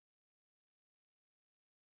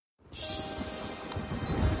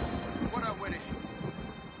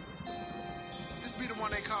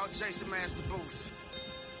called Jason Master Booth.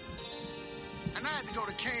 And I had to go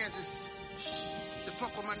to Kansas to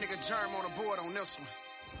fuck with my nigga Germ on the board on this one.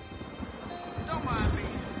 Don't mind me.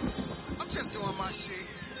 I'm just doing my shit.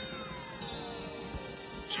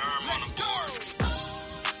 Germ Let's go!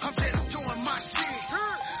 I'm just doing my shit.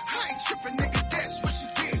 I ain't tripping, nigga, that's what you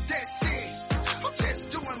did, that's it. I'm just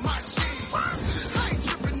doing my shit. I ain't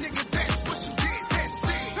tripping, nigga, that's what you did, that's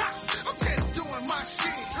it. I'm just doing my shit.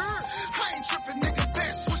 I ain't tripping, nigga,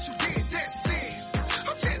 that's what you did, that's it.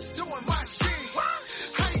 I'm just doing my shit.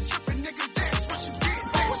 I ain't tripping, nigga, that's what you did,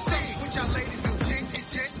 that's it. With y'all ladies and gents, it's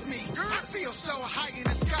just me. I feel so high in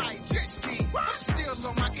the sky, jet ski. I'm still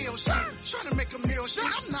on my ill shit, trying to make a meal shit.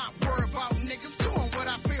 I'm not worried about niggas doing what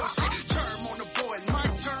I feel shit. Germ on the board, my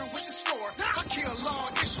turn with the score. I kill law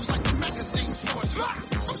issues like the magazine source.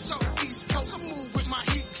 I'm so East Coast, I move with my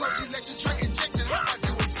heat close. Electric track injection, how I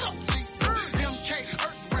do it so lethal. MK,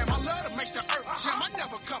 Earth Ram, I love to make the earth jam. I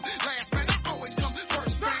never come last, man, I always come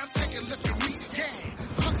first. Fam, take a look at me, yeah.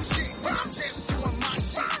 Fuck the shit, man, I'm just doing my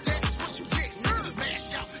shit. That's what you get, nigga.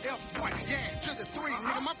 Mash out F1, yeah, to the 3,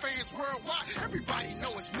 nigga. My fans worldwide, everybody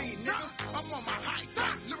know it's me, nigga. I'm on my high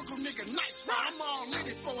time, lyrical nigga, nice ride. I'm all in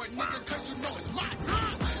it for it, nigga, cause you know it's my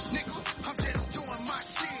time. Nigga, I'm just doing my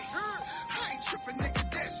shit. I ain't tripping,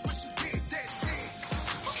 nigga, that's what you did, that's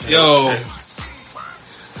it. Yo,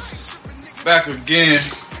 back again,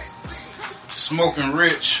 Smoking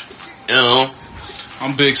Rich. You know,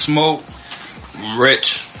 I'm Big Smoke. I'm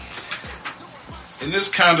Rich. And this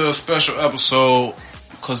kind of a special episode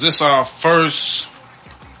because this is our first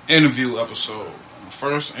interview episode. The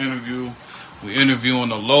first interview, we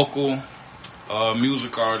interviewing a local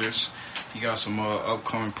music artist. He got some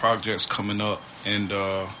upcoming projects coming up, and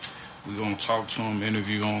we're going to talk to him,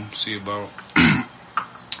 interview him, see about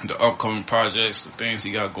the upcoming projects, the things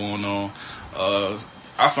he got going on.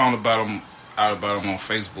 I found out about him on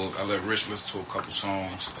Facebook. I let Rich listen to a couple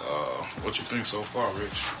songs. What you think so far,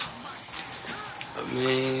 Rich? I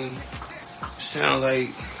mean, sound like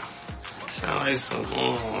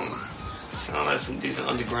some decent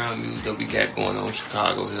underground music that we got going on in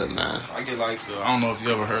Chicago here, man. I get like I don't know if you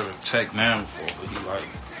ever heard of Tech Nine before, but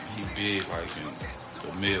he big like in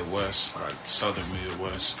the Midwest, like Southern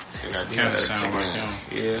Midwest. Kind of sound like him.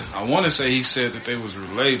 Yeah. I want to say he said that they was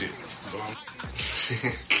related,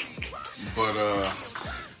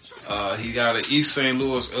 but he got an East St.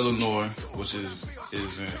 Louis, Illinois, which is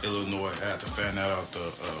in Illinois. I had to find that out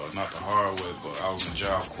not the hard way, but I was in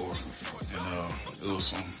Job Corps, and it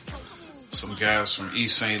was some guys from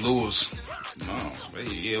East St. Louis.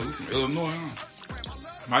 We from Illinois.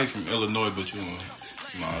 Might from Illinois, but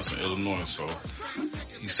it's in Illinois. So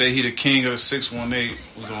he say he the king of the 618.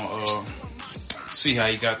 We're gonna see how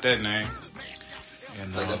he got that name.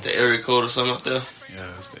 And like that's the area code or something up there? Yeah,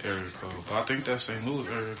 that's the area code. But I think that's St. Louis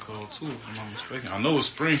area code too, if I'm not mistaken. I know it's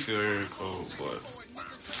Springfield area code, but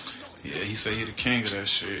yeah, he say he the king of that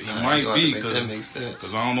shit. He might be,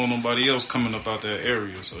 because I don't know nobody else coming up out that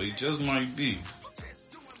area, so he just might be.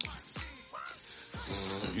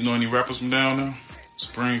 You know any rappers from down there?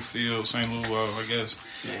 Springfield, St. Louis, I guess.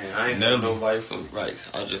 Man, I ain't know nobody from, right.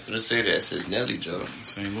 I was just finna say that. I said Nelly, Joe.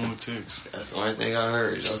 St. Lunatics. That's the only thing I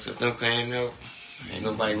heard. Y'all said them came out. Ain't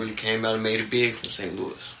nobody really came out and made it big from St.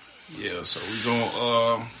 Louis. Yeah, so we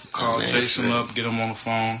gonna call Jason up, get him on the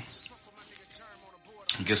phone,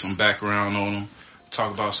 get some background on him,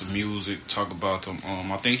 talk about some music, talk about them.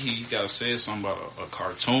 I think he got said something about a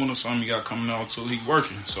cartoon or something he got coming out too. He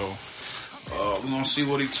working, so we're gonna see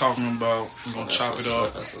what he talking about. We're gonna chop it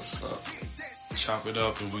up. That's what's up. Chop it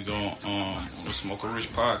up, and we're gonna the Smoke a Rich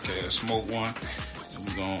podcast, smoke one, and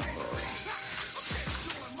we're gonna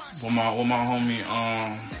with my homie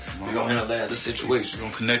we're gonna handle that the situation. We're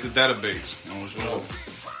gonna connect the database.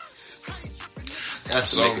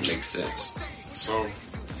 That's to make it make sense. So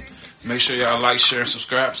make sure y'all like, share, and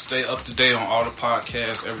subscribe. Stay up to date on all the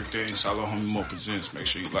podcasts, everything. Silo Homie Mo presents. Make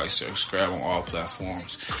sure you like, share, subscribe on all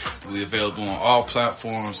platforms. We available on all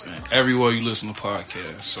platforms and everywhere you listen to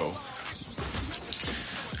podcasts. So,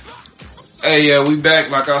 hey, yeah, we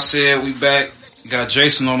back. Like I said, we back. Got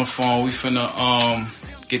Jason on the phone. We finna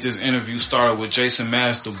get this interview started with Jason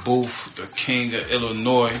Master Booth, the king of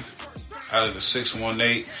Illinois, out of the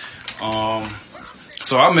 618.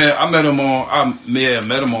 So I met him on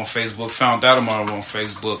Facebook, found out about him on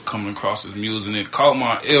Facebook, coming across his music, and it caught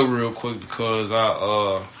my ear real quick because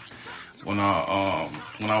when I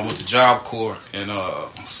went to Job Corps, and I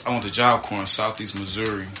went to Job Corps in Southeast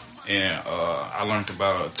Missouri, and I learned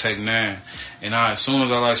about Tech Nine, and as soon as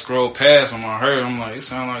I scrolled past him, I heard him it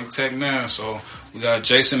sounded like Tech Nine. So we got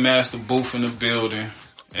Jason Master Booth in the building,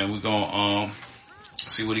 and we're gonna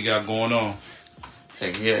see what he got going on.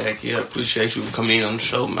 Heck yeah. Appreciate you coming in on the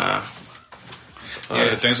show, man.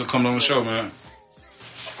 Yeah, thanks for coming on the show, man.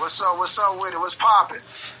 What's up with it? What's poppin'?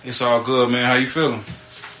 It's all good, man. How you feeling?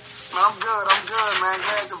 Man, I'm good, man.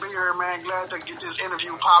 Glad to be here, man. Glad to get this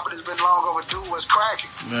interview poppin'. It's been long overdue. What's cracking?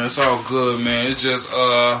 Man, it's all good, man. It's just,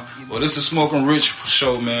 well, this is Smoking Rich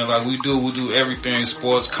show, man. Like we do everything,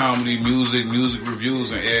 sports, comedy, music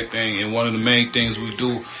reviews and everything. And one of the main things we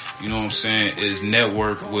do, you know what I'm saying, is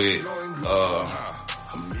network with,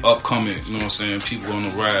 upcoming, you know what I'm saying, people on the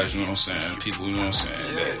rise, you know what I'm saying, people, you know what I'm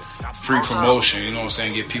saying, that free promotion, you know what I'm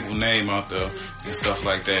saying, get people's name out there and stuff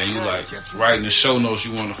like that. And you like writing the show notes,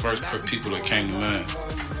 you one of the first people that came to mind.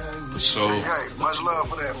 So, much love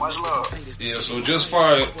for that, much love. Yeah, so just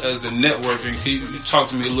far as the networking, can you talk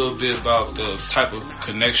to me a little bit about the type of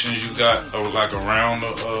connections you got or like around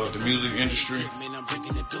the music industry?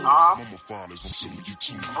 Well, you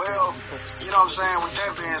know what I'm saying, with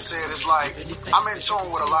that being said, it's like, I'm in tune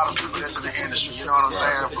with a lot of people that's in the industry, you know what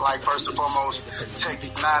I'm saying, like first and foremost, Tech 9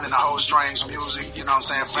 and the whole Strange Music, you know what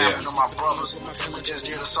I'm saying, family of my brothers. We just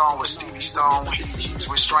did a song with Stevie Stone with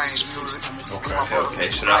Strange Music. Okay,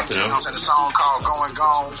 shout out to them. You know what I'm saying, the song called Going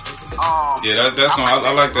Gone. Yeah, that song,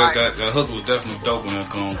 I like that, that hook was definitely dope when it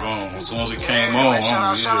Going Gone. As soon as it came on,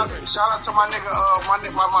 shout out to my nigga,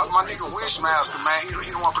 my nigga Wishmaster, man. He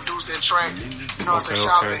the one produced that track. You know what I'm saying?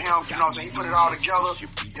 Shout out to him. You know what I'm saying? He put it all together.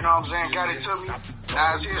 You know what I'm saying? Got it to me.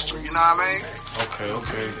 Now it's history. You know what I mean?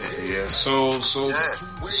 Okay. Yeah. So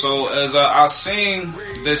as I seen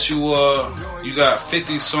that you got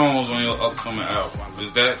 50 songs on your upcoming album.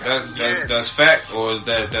 Is that's fact or is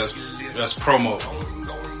that's promo?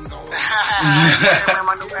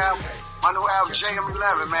 My new album,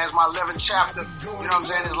 JM11, man, is my 11th chapter. You know what I'm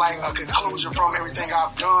saying? It's like a conclusion from everything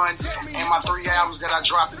I've done and my 3 albums that I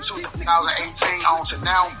dropped in 2018 on to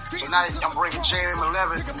now. So now I'm bringing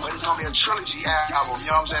JM11, but it's going to be a trilogy album.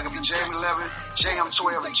 You know what I'm saying? It's going to be JM11,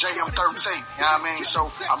 JM12, and JM13. You know what I mean? So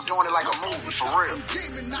I'm doing it like a movie, for real.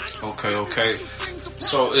 Okay.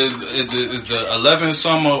 So is the 11th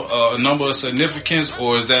song a number of significance,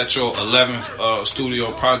 or is that your 11th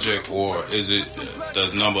studio project, or is it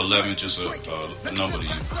the number 11 just a number to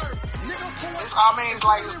you? It's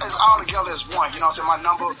all together as one. You know what I'm saying? My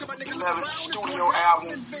number 11 studio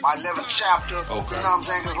album, my 11th chapter. Okay. You know what I'm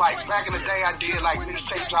saying? Cause like back in the day I did like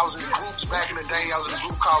mixtapes. I was in groups back in the day. I was in a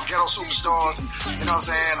group called Ghetto Superstars. You know what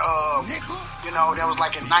I'm saying? You know, that was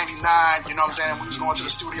like in 99. You know what I'm saying? We was going to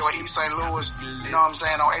the studio at East St. Louis. You know what I'm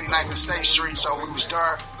saying? On 89th and State Street. So we was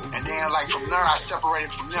there. And then like from there I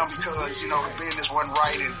separated from them because, you know, the business wasn't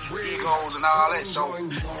right and egos and all that. So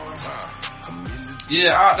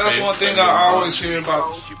yeah, that's one thing I always hear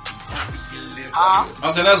about. I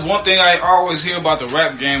said that's one thing I always hear about the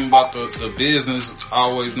rap game, about the business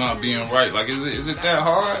always not being right. Like, is it that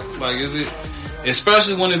hard? Like, is it,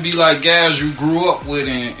 especially when it be like guys you grew up with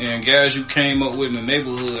and guys you came up with in the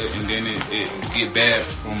neighborhood, and then it get bad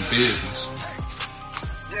from business.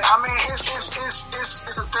 Yeah, I mean, it's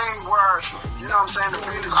a thing where, you know what I'm saying, the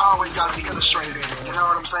business always got to be illustrated in it. You know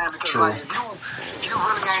what I'm saying? Because True. Like, if you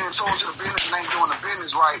really ain't in tune to the business and ain't doing the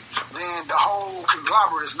business right, then the whole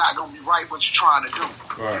conglomerate is not going to be right what you're trying to do.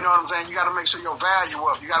 Right. You know what I'm saying? You got to make sure your value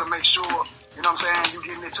up. You got to make sure, you know what I'm saying, you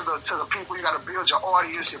getting it to the people. You got to build your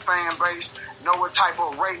audience, your fan base, know what type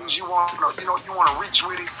of ratings you want to reach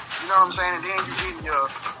with it. You know what I'm saying? And then you getting your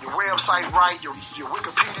website right, your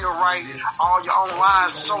Wikipedia right, all your online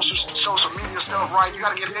social media stuff right. You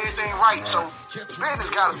got to get everything right. So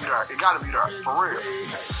business got to be there. It got to be there, for real.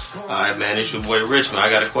 Alright, man, it's your boy Rich, man. I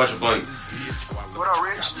got a question for you. What up,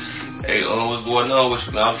 Rich? Hey, what's going on with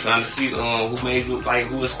you, man? I was trying to see who made you, like,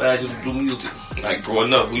 who inspired you to do music, like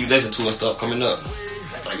growing up, who you listen to and stuff coming up.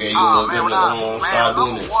 Like, hey, you start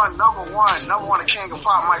doing this. Number one, the king of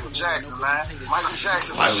pop, Michael Jackson, man. Michael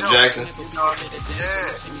Jackson, for sure. Jackson?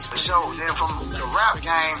 Yeah, for sure. Then from the rap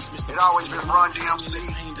game, it always been Run DMC,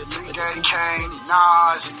 Big Daddy Kane,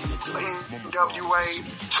 Nas, NWA,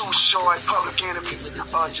 Too Short, Public Enemy,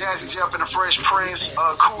 Jazzy Jeff and the Fresh Prince,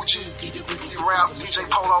 Cool G, Rap, DJ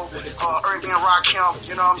Polo, Urban Rakim,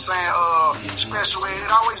 you know what I'm saying? Special Ed.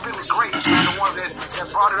 It always been the greats, man, the ones that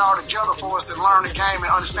brought it all together for us to learn the game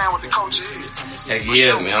and understand what the culture is. Heck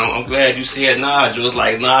yeah, man. I'm glad you said Nas. It was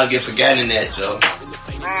like Nas get forgotten in that, Joe.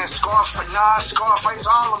 Man, Scarface,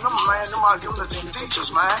 all of them, man. Them the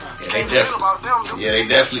teachers, man. Can't forget about them.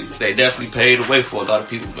 They definitely paid the way for a lot of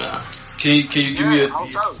people, man. Can you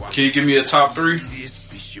give me a top 3?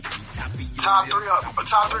 Top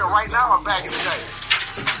three right now or back in the day?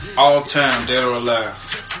 All time, dead or alive.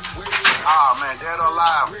 Oh man, Dead or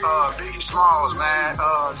Alive, Biggie Smalls, man,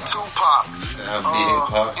 Tupac,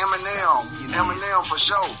 Eminem for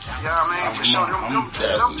sure. You know what I mean? For sure.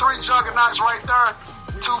 Them three juggernauts right there.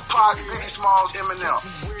 Tupac, Biggie Smalls, Eminem.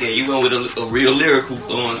 Yeah, you went with a real lyrical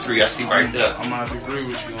three. I see right there. I'm gonna have to agree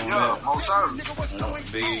with you on that. Yeah, most certainly.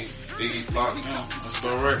 Biggie Pac, that's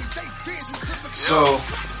correct. So,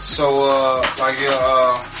 like you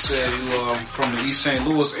said, you from the East St.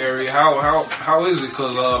 Louis area. How is it?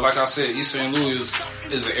 Cause like I said, East St. Louis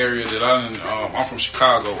is an area that I'm from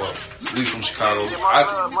Chicago. We from Chicago.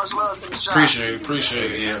 Yeah, much love to the shop.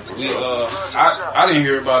 Appreciate it. Yeah, I didn't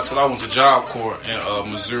hear about it till I went to Job Corps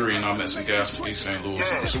in Missouri, and I met some guys from East St. Louis.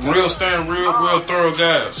 Yeah. Some real thorough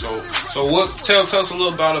guys. So what? Tell us a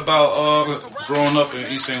little about growing up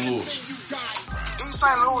in East St. Louis. East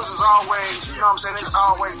St. Louis is always, you know what I'm saying, it's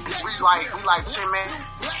always, we like 10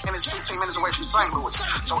 minutes, 15 minutes away from St. Louis.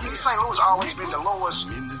 So East St. Louis always been the lowest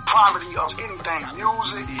poverty of anything,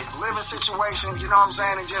 music, living situation, you know what I'm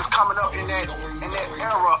saying, and just coming up in that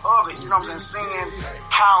era of it, you know what I'm saying, seeing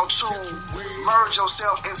how to merge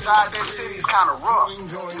yourself inside that city is kind of rough, you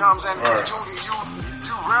know what I'm saying, because you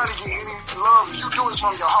rarely get any love. You do it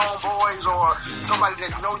from your homeboys or somebody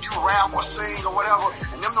that know you rap or sing or whatever,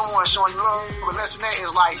 and them the ones showing you love. But less than that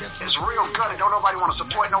is like, it's real gutted. Don't nobody want to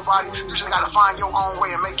support nobody. You just got to find your own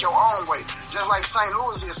way and make your own way. Just like St.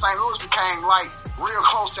 Louis is. St. Louis became like real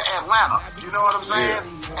close to Atlanta. You know what I'm saying?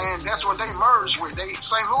 Yeah. And that's what they merged with.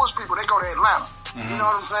 St. Louis people, they go to Atlanta. Mm-hmm. You know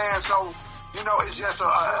what I'm saying? So, you know, it's just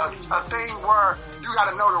a thing where you got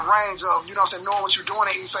to know the range of, you know what I'm saying, knowing what you're doing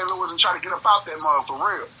in East St. Louis and try to get up out that mug for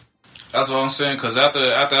real. That's what I'm saying, because after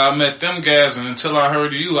I met them guys and until I heard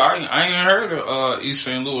of you, I ain't heard of East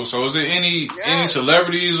St. Louis. So is there any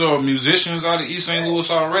celebrities or musicians out of East St.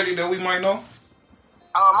 Louis already that we might know?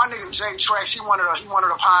 My nigga Jay Trax, he one of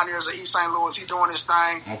the pioneers of East St. Louis. He doing his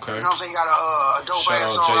thing. Okay. You know what I'm saying? He got a dope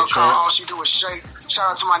ass song called All She Do Is Shake.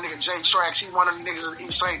 Shout out to my nigga Jay Trax. He one of the niggas of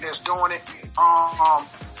East St. that's doing it.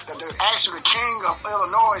 Actually the king of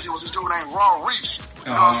Illinois, it was this dude named Raw Reese.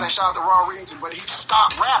 You know what I'm saying? Shout out to Raw Reese. But he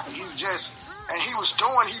stopped rapping. He was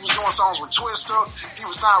doing songs with Twista. He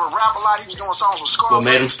was signed with Rap A Lot. He was doing songs with Scarface. What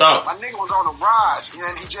made him stop? My nigga was on the rise,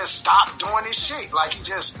 and he just stopped doing his shit. Like, he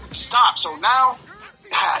just stopped. So now,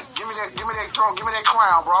 give me that throne, give me that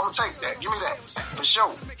crown, bro. I'm gonna take that. Give me that. For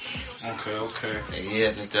sure. Okay. Yeah,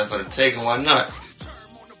 if it's there for the taking, why not?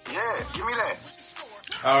 Yeah, give me that.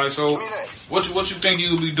 Alright, so what you think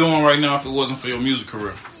you would be doing right now if it wasn't for your music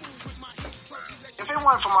career? If it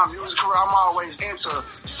wasn't for my music career, I'm always into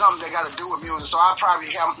something that got to do with music. So I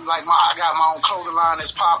probably have, I got my own clothing line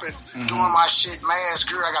that's popping, doing my shit,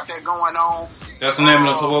 Mask Girl, I got that going on. That's the name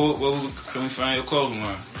of the, what can we find your clothing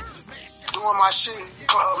line? Doing my shit,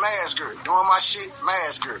 Mask Girl. Doing my shit,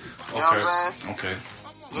 Mask Girl. You know what I'm saying? Okay.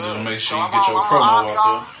 Yeah. Just make sure you get your promo out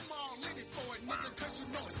there.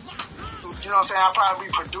 You know what I'm saying? I'll probably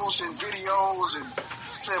be producing videos and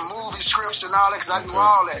movie scripts and all that, because I do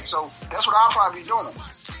all that. So that's what I'll probably be doing.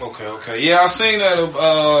 Okay. Yeah, I seen that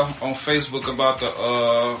on Facebook about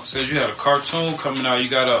said you had a cartoon coming out. You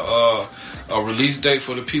got a release date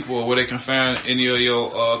for the people where they can find any of your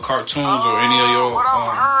cartoons or any of your...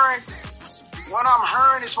 What I'm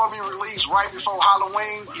hearing is supposed to be released right before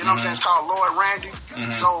Halloween. You know what I'm saying? It's called Lord Randy.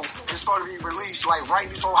 So it's supposed to be released like right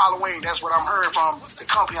before Halloween. That's what I'm hearing from the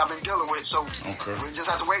company I've been dealing with. So we just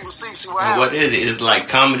have to wait and see what happens. What is it? Is it like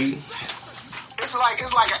comedy? It's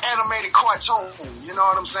like an animated cartoon. You know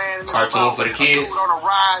what I'm saying? It's cartoon for the kids? Dude on a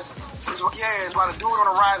rise. It's about a dude on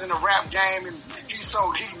a rise in the rap game, and he's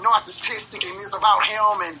narcissistic, and it's about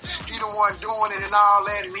him, and he the one doing it and all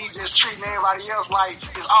that, and he just treating everybody else like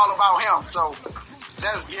it's all about him. So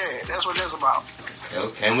that's what that's about.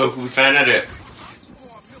 Okay, and where can we find that at?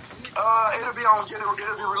 It'll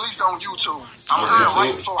be released on YouTube. I'm hearing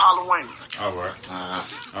right before Halloween. All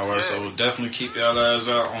right. So we'll definitely keep y'all eyes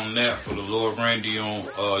out on that for the Lord Randy on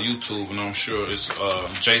YouTube, and I'm sure it's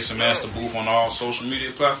Jason Master Booth on all social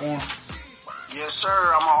media platforms. Yes, sir.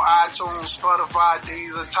 I'm on iTunes, Spotify,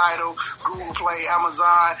 Deezer, Tidal, Google Play,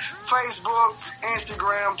 Amazon, Facebook,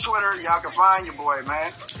 Instagram, Twitter. Y'all can find your boy,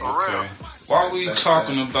 man. For real. While we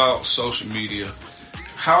talking about social media,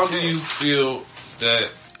 how do you feel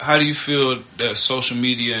that social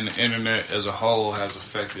media and the internet as a whole has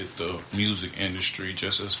affected the music industry,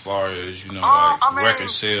 just as far as, record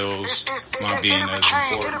sales not being as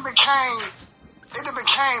important? It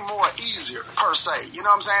became more easier, per se. You know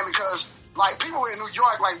what I'm saying? Because, like, people in New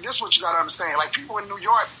York, like, this is what you gotta understand. Like, people in New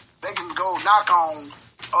York, they can go knock on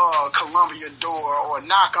Columbia door or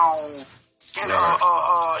knock on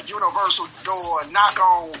Universal door, knock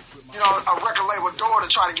on, a record label door to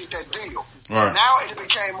try to get that deal. Right. Now it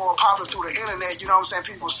became more popular through the internet. You know what I'm saying?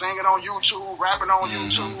 People singing on YouTube, rapping on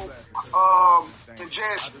YouTube, and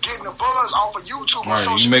just getting the buzz off of YouTube. Right,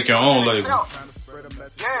 you make your own label.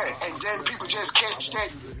 Yeah, and then people just catch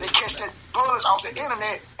that buzz off the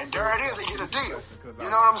internet, and there it is, they get a deal. You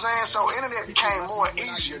know what I'm saying? So internet became more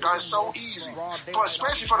easier, dog. It's so easy. But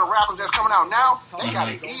especially for the rappers that's coming out now, they got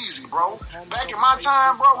it easy, bro. Back in my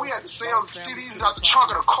time, bro, we had to sell CDs out the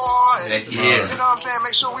trunk of the car, and you know what I'm saying?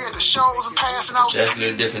 Make sure we had the shows and passing out That's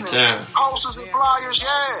a different time. posters and flyers,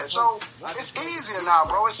 yeah. So it's easier now,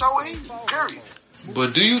 bro. It's so easy, period.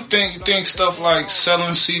 But do you think stuff like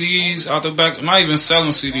selling CDs out the back, not even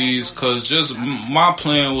selling CDs, cause just my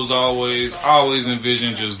plan was I always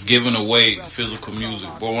envisioned just giving away physical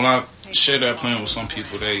music. But when I share that plan with some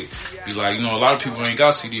people, they be like, you know, a lot of people ain't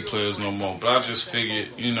got CD players no more. But I just figured,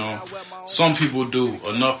 you know, some people do,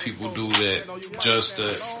 enough people do that just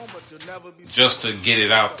to get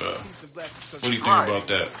it out there. What do you think about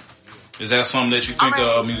that? Is that something that you think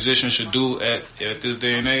a musician should do at this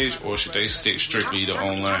day and age, or should they stick strictly to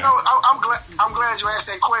online? You know, I'm glad you asked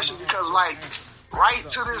that question because, like, right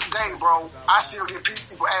to this day, bro, I still get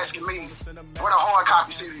people asking me where the hard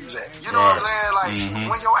copy CDs at. You know what I'm saying? Like,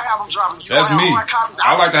 when your album dropping, you That's me. hard copies.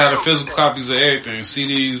 I like to have the physical copies of everything: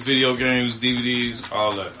 CDs, video games, DVDs,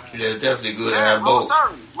 all that. Yeah, definitely good to have both.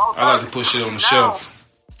 I like to put shit on the shelf.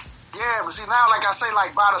 Yeah, but see now, like I say,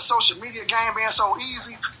 like by the social media game being so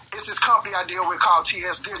easy. It's this company I deal with called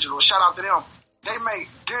TS Digital. Shout out to them. They make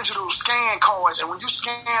digital scan cards, and when you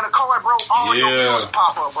scan a card, bro, all your music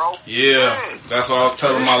pop up, bro. Yeah, that's what I was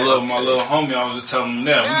telling my little homie. I was just telling them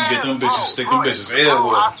that we can get them bitches, stick them bitches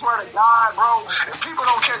everywhere. I swear to God, bro, if people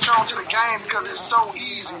don't catch on to the game because it's so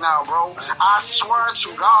easy now, bro. I swear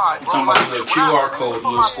to God, bro. Talking about the QR code,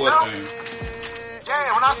 little square thing.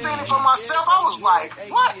 Yeah, when I seen it for myself, I was like,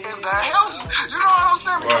 what in the hell? You know what I'm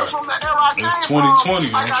saying? Because from the era I came it's 2020,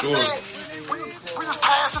 from, like I'm sure. We just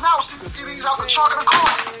passing out CDs out the trunk of the car.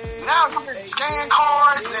 Now you can scan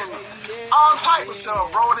cards and all type of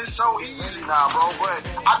stuff, bro. And it's so easy now, bro. But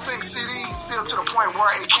I think CDs still to the point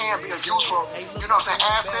where it can be a useful, you know what I'm saying,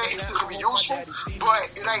 asset. It still can be useful, but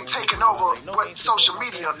it ain't taking over what social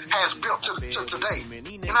media has built to today.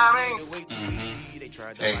 You know what I mean?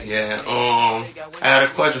 Hey, yeah. I had a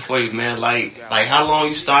question for you, man. Like how long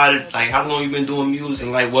you started? Like, how long you been doing music?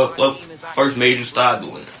 Like, what first made you start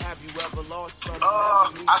doing it?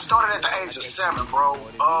 I started at the age of 7, bro.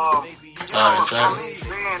 You know, for me,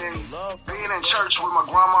 being in church with my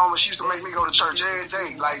grandma, she used to make me go to church every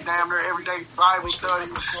day, like damn near every day, Bible study,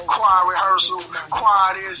 choir rehearsal,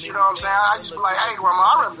 choir this, you know what I'm saying? I used to be like, hey grandma,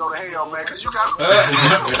 I'd rather go to hell, man, cause you got me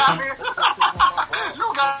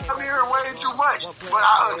here way too much. But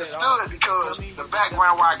I understood because the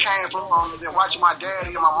background where I came from, watching my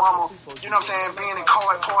daddy and my mama, you know what I'm saying, being in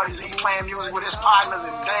card parties, he playing music with his partners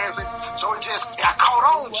and dancing, so I caught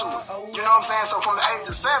on to it, you know what I'm saying? So from the age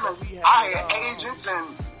of 7, I had agents and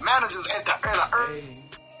managers at the early.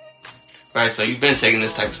 Right, so you've been taking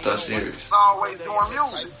this type of stuff serious. Always doing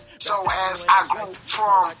music. So as I grew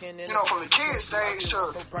from the kid stage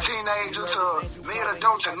to teenager to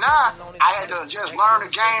mid-adult to now, I had to just learn the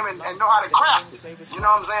game and know how to craft it. You know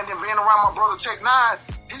what I'm saying? Then being around my brother Tech 9,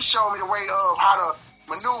 he showed me the way of how to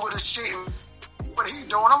maneuver this shit and what he's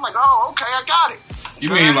doing. I'm like, oh, okay, I got it. You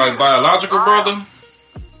mean like biological brother?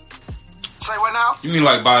 Say what now? You mean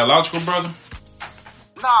like biological brother?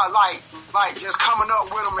 Nah, like just coming up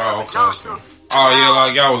with him as a youngster. Oh yeah,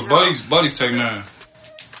 like y'all was buddies Tech 9.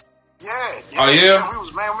 Yeah. Oh yeah? We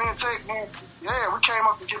was, man, me and Tech, man. Yeah, we came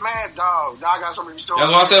up to get mad, dog. I got some of these stories.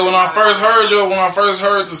 That's what I said when I first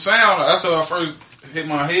heard the sound, that's how I first hit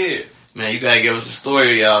my head. Man, you gotta give us a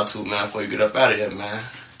story, y'all, too, man, before you get up out of here, man.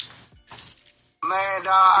 Man,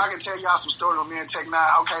 I can tell y'all some stories with me and Tech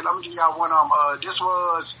 9. Okay, let me give y'all one of them.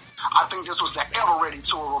 I think this was the Ever Ready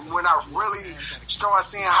tour when I really started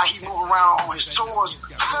seeing how he move around on his tours.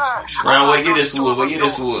 Around what year this was?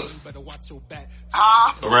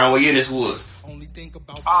 Huh? Around what year this was?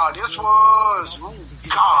 This was,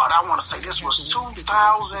 God, I want to say this was 2000 and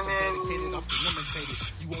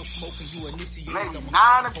maybe 9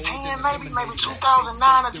 or 10, maybe 2009 or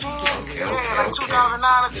 10. Yeah, like 2009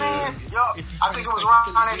 or 10. Yup, I think it was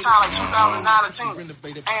around that time, like 2009 or 10.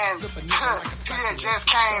 And he had just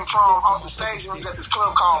came from off the stage. He was at this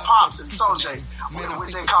club called Pops in Soje,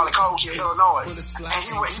 which they call it Cold Kid, Illinois. And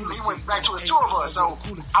he went back to his tour bus. So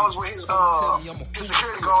I was with his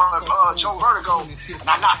security guard, Joe Vertigo, and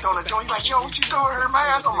I knocked on the door. He's like, yo, what you doing here,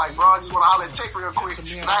 man? So I'm like, bro, I just want to holler at Tech real quick. And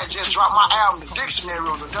I had just dropped my album, The Dictionary.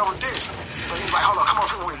 It was a double disc. So he was like, hold on, come on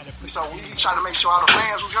here with me. So he tried to make sure all the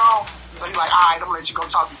fans was gone. So he's like, alright, I'm gonna let you go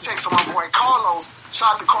talk to Tech. So my boy Carlos,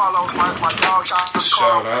 shout out to Carlos, man, that's my dog, shout out to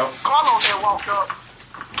Shout Carlos. out. Carlos had walked up,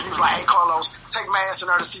 he was like, hey Carlos, take my ass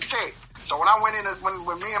in there to see Tech. So when I went in,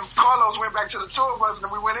 when me and Carlos went back to the tour bus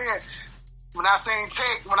and we went in, when I seen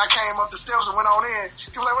Tech, when I came up the steps and went on in,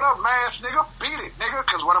 he was like, what up, mass nigga? Beat it, nigga.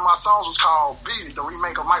 Cause one of my songs was called Beat It, the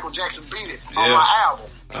remake of Michael Jackson Beat It on my album.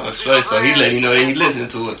 So he letting you know that he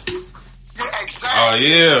listening to it. Yeah, exactly. Oh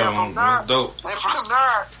yeah, from that's dope. And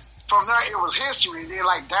from there it was history. Then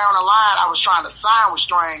like down the line, I was trying to sign with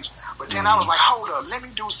Strange, but then I was like, hold up, let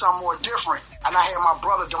me do something more different. And I had my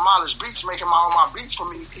brother Demolish Beats making all my beats for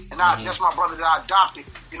me, and that's my brother that I adopted.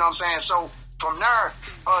 You know what I'm saying? So from there,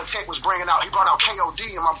 Tech was bringing out, he brought out KOD,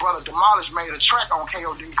 and my brother Demolish made a track on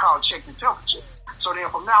KOD called Check the Temperature. So then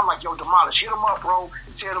from there, I'm like, yo, Demolish, hit him up, bro,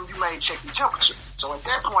 and tell them you made Check the Temperature. So at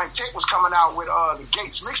that point, Tech was coming out with the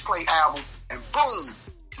Gates Mixplate album, and boom,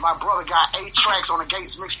 my brother got 8 tracks on the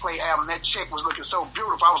Gates Mixplate album. That check was looking so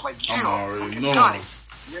beautiful. I was like, yeah, you done it.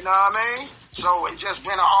 You know what I mean? So it just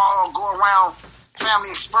been an all go around family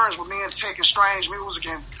experience with me and Tech and Strange Music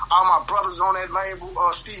and all my brothers on that label,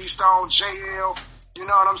 Stevie Stone, JL, you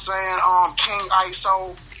know what I'm saying? King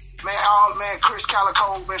ISO, man, Chris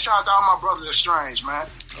Calico, man, shout out to all my brothers at Strange, man.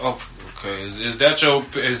 Oh, okay. Is that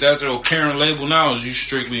your parent label now, or is you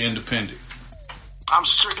strictly independent? I'm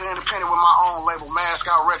strictly independent with my own label,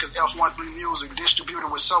 Mascot Records, F13 Music, distributed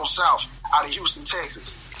with Soul South out of Houston,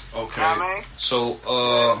 Texas. Okay. You know what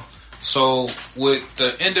I mean? So with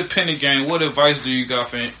the independent game, what advice do you got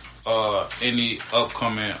for any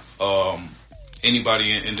upcoming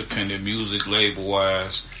anybody in independent music label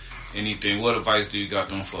wise? Anything? What advice do you got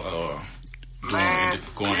them for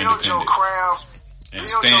going independent your craft and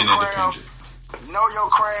staying independent? Know your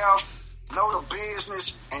craft, know the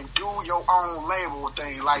business, and do your own label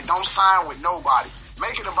thing. Like, don't sign with nobody.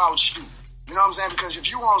 Make it about you. You know what I'm saying? Because if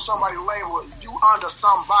you want somebody to label, you under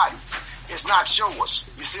somebody, it's not yours.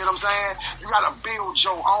 You see what I'm saying? You gotta build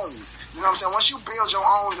your own. You know what I'm saying? Once you build your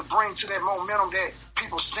own to bring to that momentum that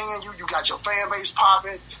people seeing you, you got your fan base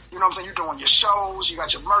popping. You know what I'm saying? You're doing your shows, you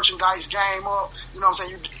got your merchandise game up. You know what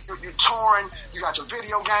I'm saying? You're touring, you got your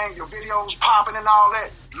video game, your videos popping and all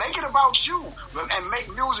that. Make it about you and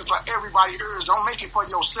make music for everybody ears. Don't make it for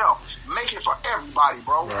yourself. Make it for everybody,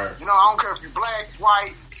 bro. Right. You know, I don't care if you're black,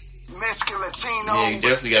 white, Mexican, Latino. Yeah, you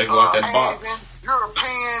definitely gotta go out that box. Asian,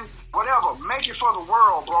 European, whatever. Make it for the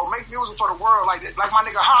world, bro. Make music for the world. Like my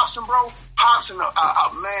nigga Hobson, bro. Hobson,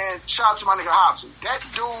 man, shout out to my nigga Hobson. That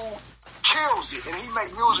dude kills it, and he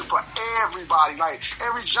make music for everybody. Like,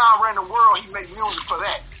 every genre in the world, he make music for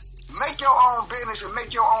that. Make your own business and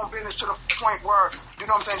make your own business to the point where, you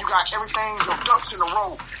know what I'm saying, you got everything, your ducks in a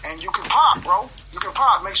row, and you can pop, bro. You can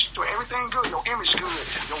pop. Make sure everything good, your image good,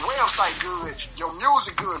 your website good, your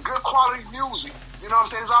music good quality music. You know what I'm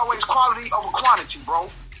saying? There's always quality over quantity, bro,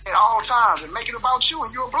 at all times, and make it about you and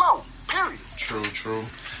you'll blow. Period. True.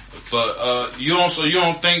 But you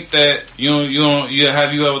don't think that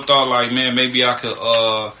have you ever thought like, man, maybe I could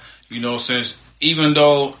since even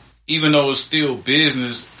though it's still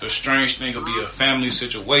business, the Strange thing will be a family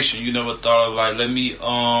situation. You never thought of like, let me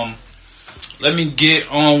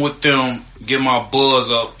get on with them, get my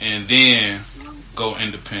buzz up, and then go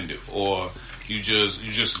independent, or you just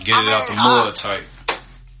get it out the mud type.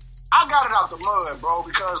 I got it out the mud, bro,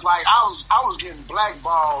 because like I was getting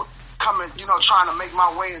blackballed coming, trying to make my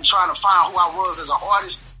way and trying to find who I was as an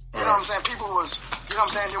artist. You know what I'm saying? People was,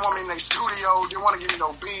 didn't want me in their studio, didn't want to give me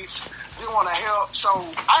no beats, didn't want to help. So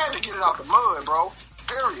I had to get it out the mud, bro.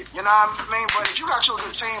 Period. You know what I mean? But if you got your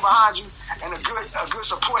good team behind you and a good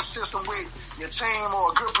support system with your team or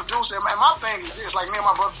a good producer, and my thing is this, like me and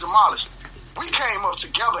my brother Demolish, we came up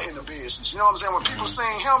together in the business. You know what I'm saying? When people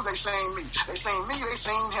seen him, they seen me. They seen me, they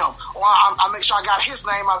seen him. Or I make sure I got his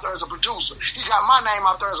name out there as a producer. He got my name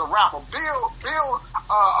out there as a rapper. Build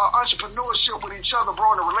entrepreneurship with each other,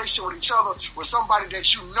 bro, and a relationship with each other with somebody that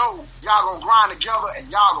you know y'all gonna grind together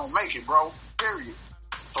and y'all gonna make it, bro. Period.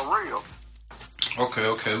 For real.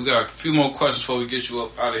 Okay. We got a few more questions before we get you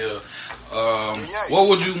up out of here.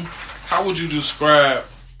 How would you describe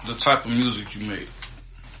the type of music you make?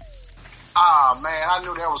 Man, I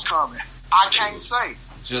knew that was coming. I can't say.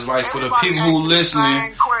 Just like for the people who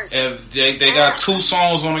listening, if they got 2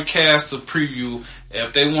 songs on the cast to preview,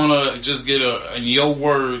 if they want to just get in your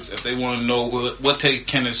words, if they want to know what they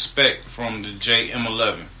can expect from the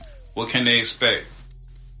JM11, what can they expect?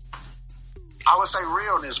 I would say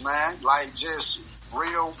realness, man. Like just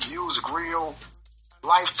real music, real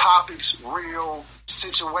life topics, real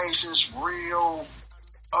situations, real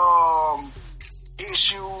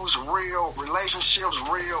issues, real relationships,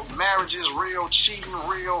 real marriages, real cheating,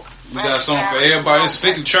 real. You got something for everybody. It's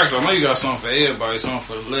 50 tracks. I know you got something for everybody. Something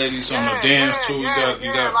for the ladies, something to dance to. You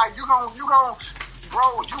got. Like you gonna,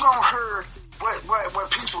 bro. You gonna hear what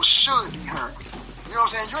people should be hearing. You know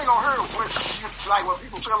what I'm saying? You ain't gonna hear what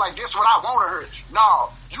people feel like this what I wanna hear. No,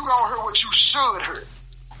 you gonna hear what you should hear.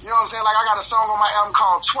 You know what I'm saying? Like I got a song on my album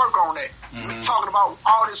called Twerk on that. Mm-hmm. Talking about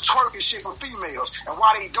all this twerking shit with females and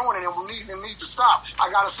why they doing it and we need to stop. I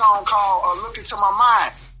got a song called Look Into My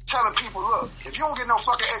Mind, telling people, look, if you don't get no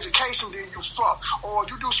fucking education, then you fuck. Or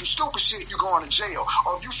if you do some stupid shit, you going to jail.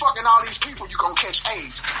 Or if you fucking all these people, you gonna catch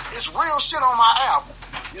AIDS. It's real shit on my album.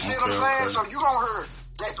 You see what I'm saying? So you gonna hear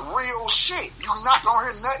that real shit. You not gonna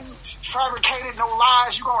hear nothing fabricated, no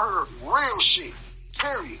lies. You gonna hear real shit.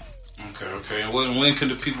 Period. Okay. And when can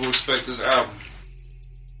the people expect this album?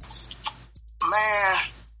 Man,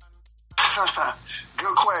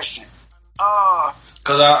 good question.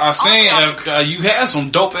 Cause I seen you had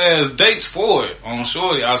some dope ass dates for it on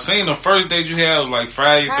Shorty. I seen the first date you had was like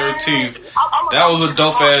Friday 13th. That was a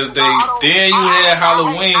dope ass date. Then you had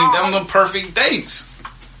Halloween. Them the perfect dates.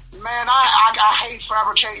 Man, I hate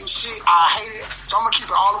fabricating shit. I hate it. So I'm gonna keep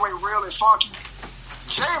it all the way real and funky.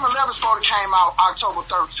 JM11 supposed to came out October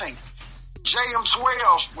 13th.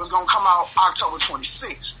 JM12 was gonna come out October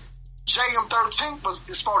 26th. JM13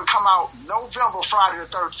 is supposed to come out November, Friday the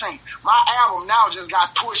 13th. My album now just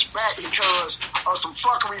got pushed back because of some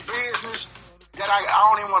fuckery business that I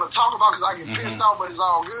don't even want to talk about because I get pissed off, but it's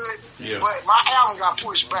all good. Yeah. But my album got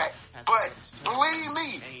pushed back. But believe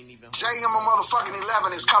me, JM motherfucking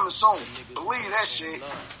 11 is coming soon. Believe that shit.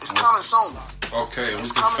 It's coming soon. Okay, we can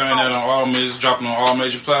find that on all major, dropping on all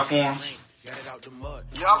major platforms.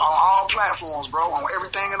 Yup, on all platforms, bro. On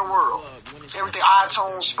everything in the world. Everything,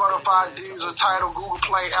 iTunes, Spotify, Deezer, Tidal, Google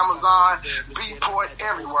Play, Amazon, Beatport,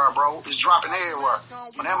 everywhere, bro. It's dropping everywhere.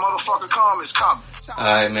 When that motherfucker come, it's coming.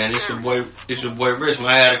 Alright, man. It's your boy Rich, man.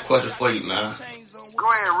 I had a question for you, man.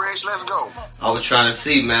 Go ahead, Rich. Let's go. I was trying to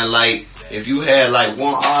see, man, like, if you had, like,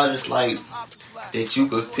 one artist, like, that you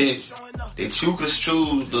could pick, that you could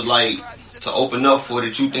choose to, like, to open up for,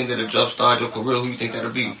 that you think that'll jumpstart your career, who you think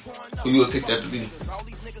that'll be? Who you would pick that to be?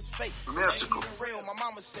 Mystical.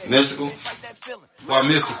 Mystical? Why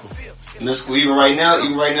Mystical? Mystical, even right now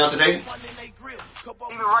today?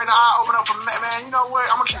 Even right now, I open up for, man, you know what?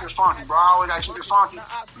 I'm gonna keep it funky, bro. I always gotta keep it funky.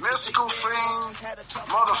 Mystical, Fiend,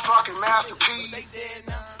 motherfucking Master P,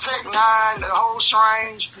 Tech 9, The Whole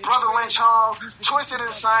Strange, Brother Lynch Hung, Twisted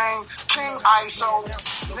Insane, King ISO,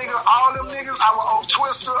 nigga, all them niggas, I will open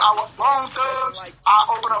Twister, I will Bone Thugs, I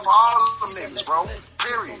open up for all them niggas, bro.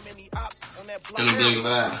 Period.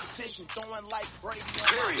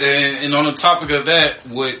 And on the topic of that,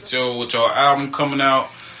 with your album coming out,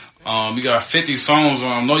 you got 50 songs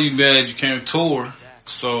on. I know you mad you can't tour.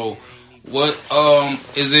 So, what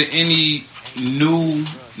is there any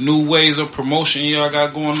new ways of promotion y'all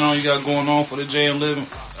got going on? You got going on for the JM11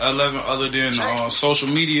 other than social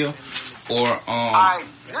media or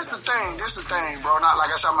This the thing, bro. Not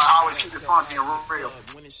like I said, I always keep it funky and real.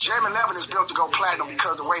 JM11 is built to go platinum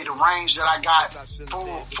because the way the range that I got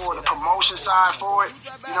for the promotion side for it,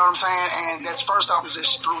 you know what I'm saying? And that's first off is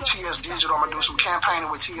just through TS Digital. I'm gonna do some campaigning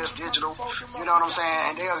with TS Digital. You know what I'm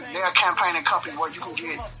saying? And they're a campaigning company where you can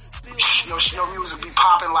get your music be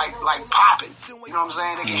popping like popping. You know what I'm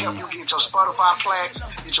saying? They can help you get your Spotify plaques,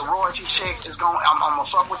 get your royalty checks. I'm gonna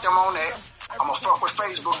fuck with them on that. I'm gonna fuck with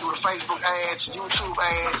Facebook, do the Facebook ads, YouTube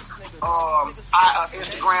ads,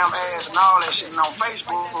 Instagram ads, and all that shit. And on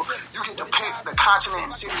Facebook, you get to pick the continent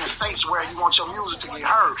and city and states where you want your music to get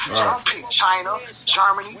heard. Right. So don't pick China,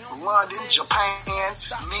 Germany, London, Japan,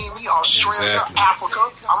 Mimi, Australia,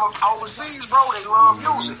 Africa. I'm overseas, bro. They love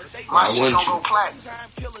music. My shit don't go platinum.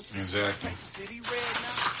 Exactly.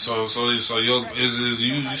 So you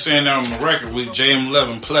saying that on the record with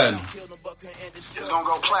JM11 platinum? It's gonna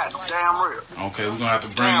go platinum, damn real. Okay, we're gonna have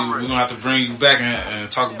to bring you back and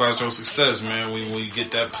talk about your success, man. When you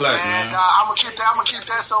get that plaque, man. I'm gonna keep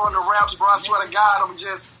that so in the raps, bro. I swear to God, I'm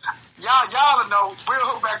just y'all know. We'll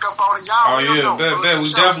hook back up on it. Y'all.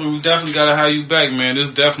 We definitely gotta have you back, man. This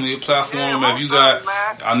is definitely a platform. If you got,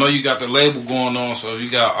 I know you got the label going on, so if you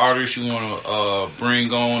got artists you wanna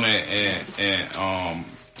bring on and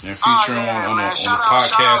feature on the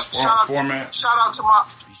podcast format. Shout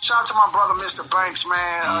out to my brother, Mr. Banks,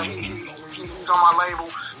 man. He's on my label.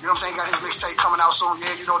 You know what I'm saying? He got his mixtape coming out soon.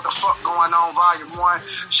 Yeah, you know what the fuck going on, Volume 1.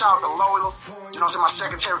 Shout out to Lola. You know what I'm saying? My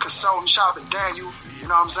secretary consultant. Shout out to Daniel. You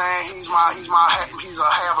know what I'm saying? He's my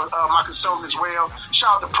consultant as well. Shout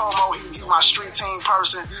out to Promo. He's my street team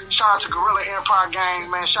person. Shout out to Gorilla Empire Gang,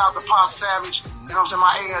 man. Shout out to Pop Savage. You know what I'm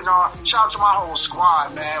saying? My A&R. Shout out to my whole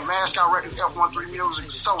squad, man. Mascot Records, F13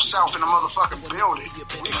 Music, So South in the motherfucking building.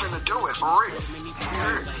 We finna do it, for real.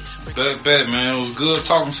 Bet, man. It was good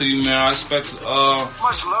talking to you, man. I expect Much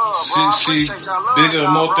love, bro. I see appreciate y'all. Love bigger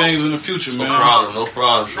and y'all, more bro. things in the future, man. No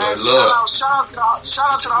problem, Man, sure. Love. shout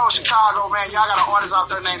out to the whole Chicago, man. Y'all got an artist out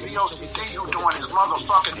there named EOCD who doing his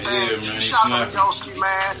motherfucking thing. Yeah, man, he Shout out to snapping. Yoski,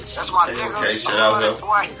 man. That's my nigga. Okay, shout I out love to that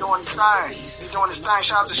boy. He doing his thing. He doing his thing.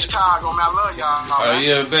 Shout out to Chicago, man. I love y'all. Man.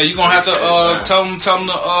 Yeah, bet. You gonna have to tell them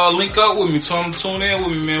to link up with me. Tell them to tune in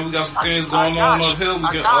with me, man. We got some things going on up here. We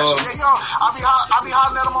can Yeah, you know, I be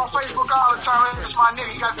hollering at him on Facebook all the time. It's my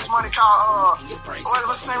nigga. He got this money called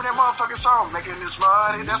what's the name of that motherfucking song? Making this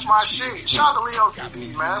money. That's my shit. Shout out to Leo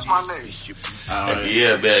CD, man. That's my nigga.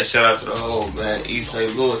 Yeah, man. Shout out to the whole, man. East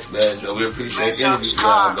St. Louis, man. So we appreciate the Shout out to interview,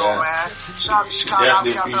 Chicago, man. man. Shout out to Chicago.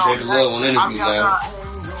 Definitely appreciate the love on interview, man.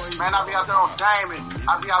 Man, I be out there on Diamond.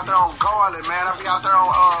 I be out there on Garland, man. I be out there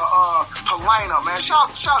on Helena, man.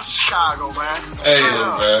 Shout out to Chicago, man. Hey, Straight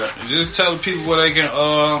up. man. Just tell the people where they can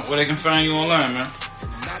find you online, man.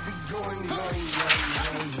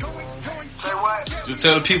 Say what? Just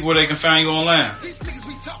tell the people where they can find you online.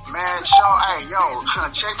 Man, hey, yo,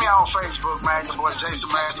 check me out on Facebook, man. Your boy Jason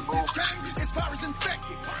Master Booth.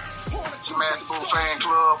 Jason Master Booth Fan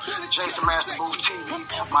Club. Jason Master Booth TV.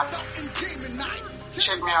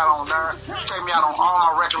 Check me out on there. Check me out on all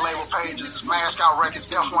my record label pages. Mascot Records,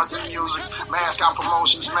 F13 Music, Mascot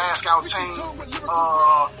Promotions, Mascot Team,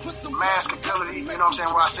 Maskability, you know what I'm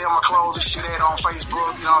saying, where I sell my clothes and shit at on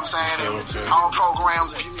Facebook, you know what I'm saying, and all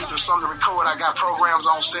programs, if you need something to record, I got programs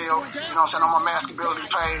on sale, you know what I'm saying, on my Maskability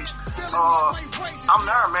page. I'm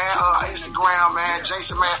there, man, Instagram, man,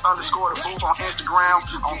 Jason Mask _ the booth on Instagram,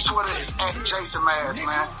 on Twitter, it's at Jason Mask,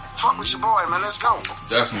 man. Fuck with your boy, man. Let's go.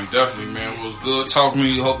 Definitely, man. It was good talking to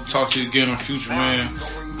you. Hope to talk to you again in the future, man.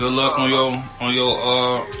 Good luck on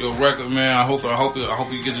your record, man. I hope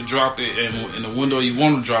you get to drop it in the window you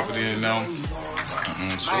want to drop it in now.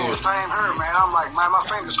 Man, same here, man. I'm like, man, my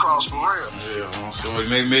fingers crossed for real. Yeah, so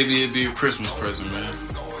maybe it'd be a Christmas present, man.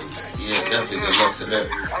 Yeah, definitely good luck to that.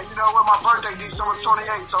 And you know what? My birthday December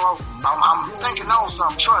 28th, so I'm thinking on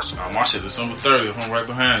something. Trust me. My shit December 30th. I'm right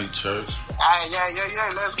behind you, church. Hey, yeah.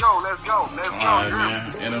 Let's go. All right,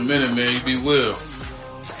 man. In a minute, man. You be well.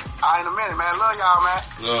 All right, in a minute, man. Love y'all, man.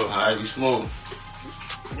 Love. All right, you smooth.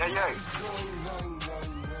 Yeah.